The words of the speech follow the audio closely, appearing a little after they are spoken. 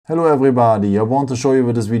Hello everybody, I want to show you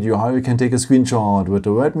with this video how you can take a screenshot with the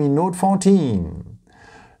Redmi Note 14.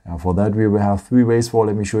 And for that we will have three ways for.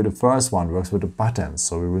 Let me show you the first one. Works with the buttons.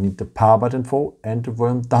 So we will need the power button for and the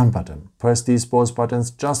volume down button. Press these both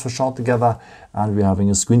buttons just for short together and we're having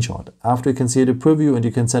a screenshot. After you can see the preview and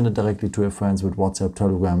you can send it directly to your friends with WhatsApp,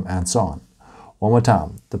 Telegram and so on. One more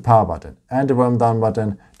time, the power button and the volume down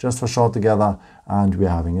button just for short together and we're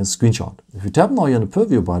having a screenshot. If you tap now here in the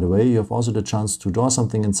preview, by the way, you have also the chance to draw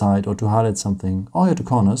something inside or to highlight something or here to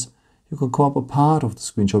corners. You can crop a part of the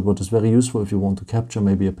screenshot, what is very useful if you want to capture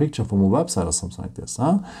maybe a picture from a website or something like this.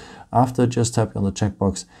 After, just tap on the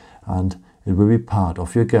checkbox and it will be part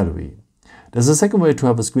of your gallery. There's a second way to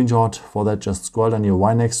have a screenshot. For that, just scroll down your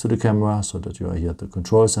Y next to the camera so that you are here at the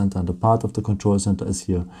control center, and the part of the control center is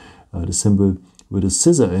here, the symbol with a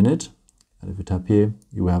scissor in it. And if you tap here,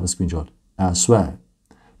 you will have a screenshot as well.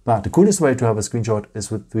 But the coolest way to have a screenshot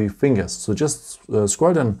is with 3 fingers. So just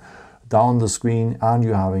scroll down the screen and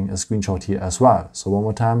you're having a screenshot here as well. So one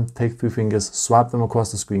more time, take 3 fingers, swipe them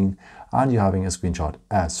across the screen and you're having a screenshot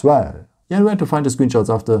as well. Yeah, where to find the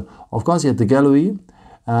screenshots after? Of course, you have the gallery.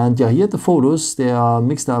 And yeah, here the photos, they are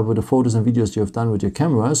mixed up with the photos and videos you have done with your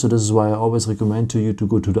camera. So this is why I always recommend to you to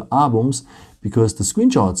go to the albums, because the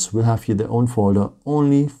screenshots will have here their own folder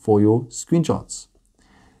only for your screenshots.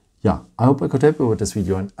 Yeah, I hope I could help you with this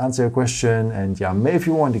video and answer your question. And yeah, maybe if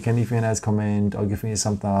you want, you can leave me a nice comment or give me a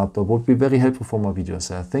thumbs up. That would be very helpful for my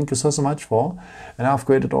videos. Thank you so much for. And I've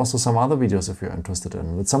created also some other videos if you're interested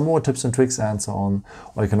in, with some more tips and tricks and so on.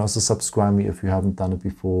 Or you can also subscribe me if you haven't done it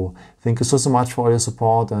before. Thank you so much for all your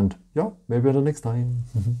support and yeah, maybe until next time.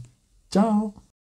 Ciao.